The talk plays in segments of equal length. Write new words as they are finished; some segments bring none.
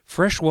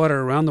Fresh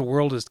water around the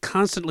world is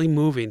constantly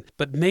moving,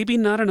 but maybe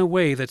not in a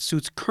way that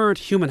suits current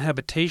human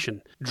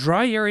habitation.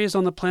 Dry areas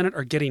on the planet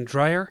are getting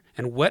drier,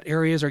 and wet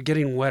areas are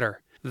getting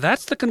wetter.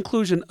 That's the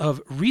conclusion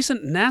of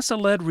recent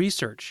NASA-led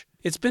research.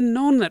 It's been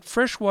known that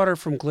fresh water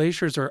from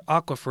glaciers or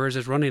aquifers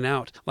is running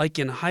out, like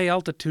in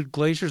high-altitude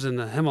glaciers in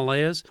the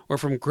Himalayas or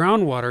from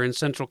groundwater in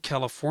central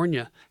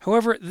California.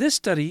 However, this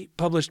study,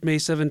 published May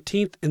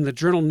 17th in the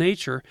journal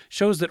Nature,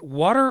 shows that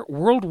water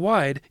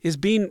worldwide is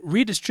being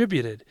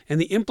redistributed,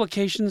 and the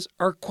implications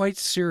are quite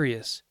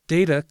serious.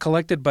 Data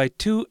collected by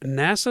 2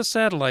 NASA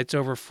satellites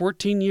over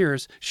 14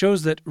 years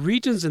shows that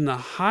regions in the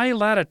high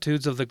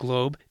latitudes of the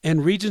globe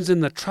and regions in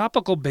the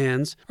tropical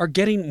bands are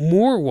getting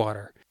more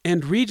water,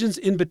 and regions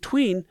in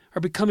between are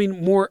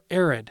becoming more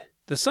arid.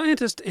 The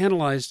scientists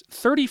analyzed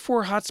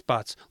 34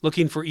 hotspots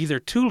looking for either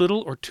too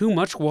little or too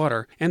much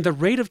water and the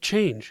rate of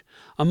change.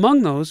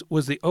 Among those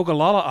was the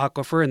Ogallala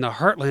Aquifer in the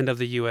heartland of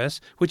the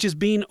U.S., which is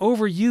being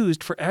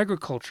overused for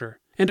agriculture.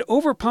 And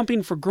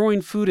overpumping for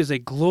growing food is a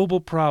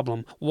global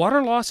problem.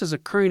 Water loss is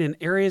occurring in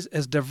areas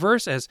as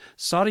diverse as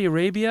Saudi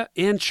Arabia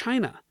and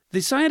China.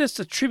 The scientists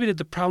attributed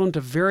the problem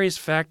to various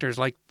factors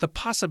like the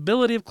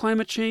possibility of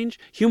climate change,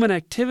 human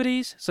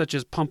activities such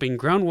as pumping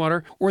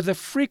groundwater, or the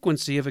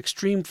frequency of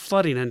extreme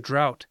flooding and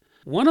drought.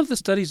 One of the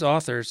study's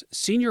authors,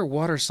 senior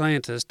water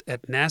scientist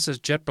at NASA's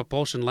Jet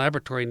Propulsion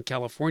Laboratory in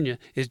California,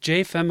 is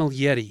Jay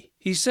Famiglietti.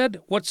 He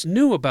said what's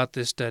new about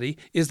this study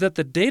is that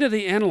the data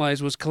they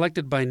analyzed was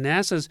collected by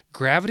NASA's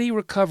Gravity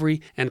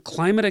Recovery and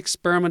Climate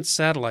Experiment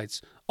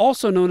satellites,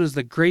 also known as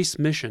the GRACE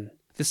mission.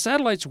 The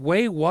satellites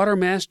weigh water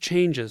mass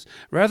changes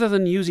rather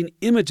than using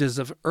images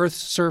of Earth's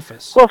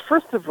surface. Well,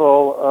 first of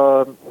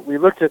all, we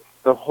looked at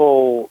the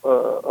whole,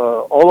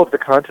 all of the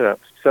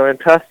continents. So in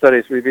past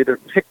studies, we've either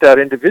picked out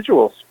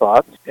individual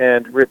spots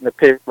and written a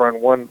paper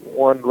on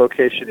one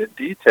location in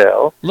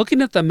detail.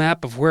 Looking at the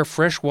map of where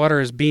fresh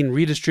water is being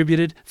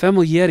redistributed,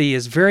 Famiglietti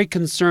is very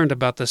concerned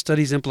about the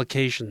study's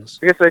implications.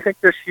 Because I think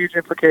there's huge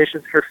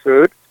implications for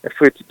food and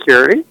food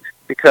security,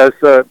 because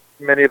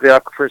many of the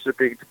aquifers are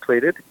being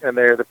depleted, and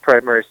they're the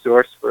primary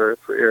source for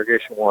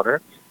irrigation water.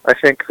 I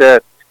think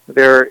that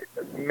there are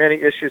many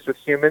issues with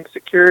human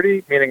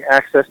security, meaning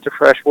access to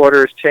fresh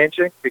water is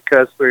changing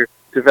because we're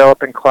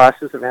developing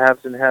classes of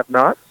haves and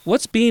have-nots.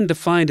 What's being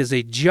defined as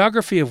a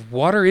geography of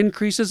water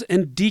increases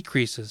and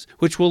decreases,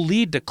 which will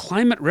lead to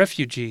climate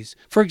refugees.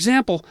 For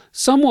example,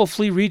 some will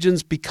flee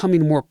regions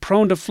becoming more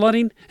prone to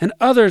flooding, and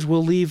others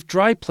will leave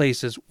dry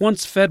places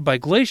once fed by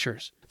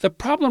glaciers. The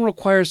problem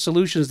requires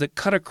solutions that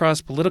cut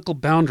across political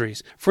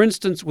boundaries. For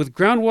instance, with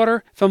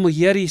groundwater,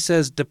 Famiglietti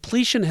says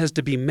depletion has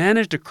to be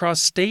managed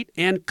across state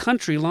and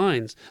country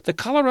lines. The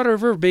Colorado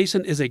River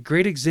Basin is a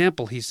great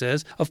example, he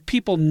says, of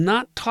people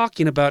not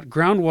talking about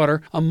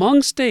groundwater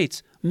among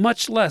states,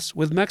 much less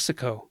with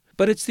Mexico.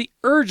 But it's the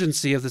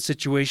urgency of the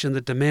situation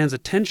that demands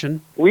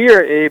attention. We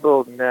are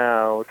able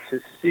now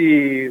to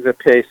see the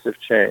pace of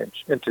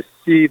change and to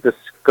see the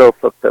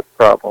scope of the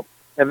problem.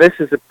 And this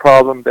is a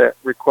problem that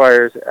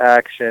requires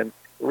action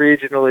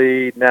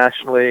regionally,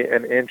 nationally,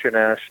 and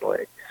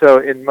internationally. So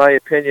in my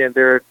opinion,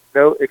 there are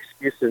no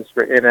excuses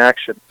for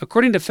inaction.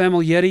 According to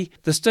Famiglietti,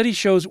 the study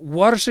shows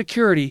water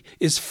security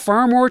is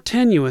far more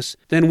tenuous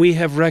than we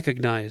have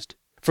recognized.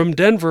 From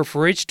Denver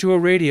for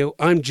H2O Radio,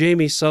 I'm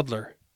Jamie Sudler.